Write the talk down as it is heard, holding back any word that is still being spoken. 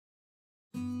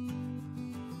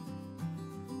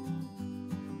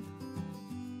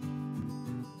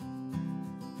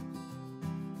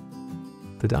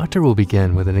The doctor will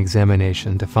begin with an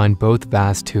examination to find both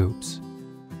vase tubes.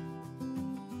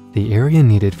 The area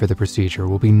needed for the procedure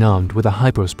will be numbed with a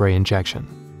hypospray injection.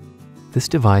 This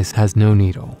device has no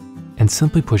needle and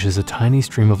simply pushes a tiny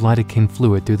stream of lidocaine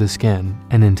fluid through the skin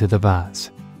and into the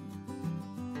vase.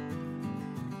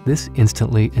 This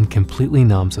instantly and completely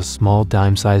numbs a small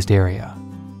dime-sized area.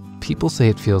 People say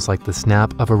it feels like the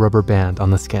snap of a rubber band on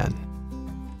the skin.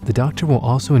 The doctor will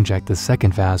also inject the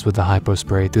second vase with the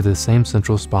hypospray through the same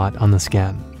central spot on the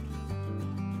skin.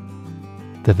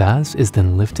 The vase is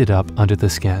then lifted up under the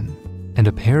skin, and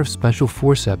a pair of special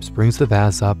forceps brings the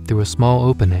vase up through a small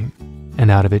opening and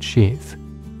out of its sheath.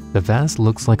 The vase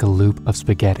looks like a loop of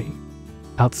spaghetti.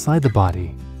 Outside the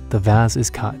body, the vase is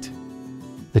cut.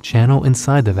 The channel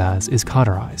inside the vase is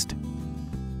cauterized,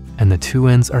 and the two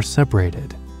ends are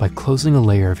separated by closing a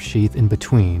layer of sheath in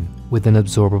between with an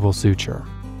absorbable suture.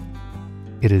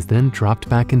 It is then dropped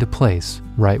back into place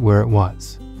right where it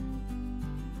was.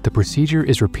 The procedure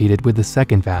is repeated with the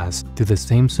second vase through the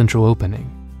same central opening,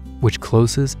 which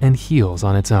closes and heals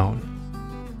on its own.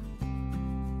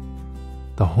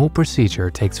 The whole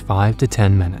procedure takes 5 to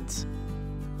 10 minutes.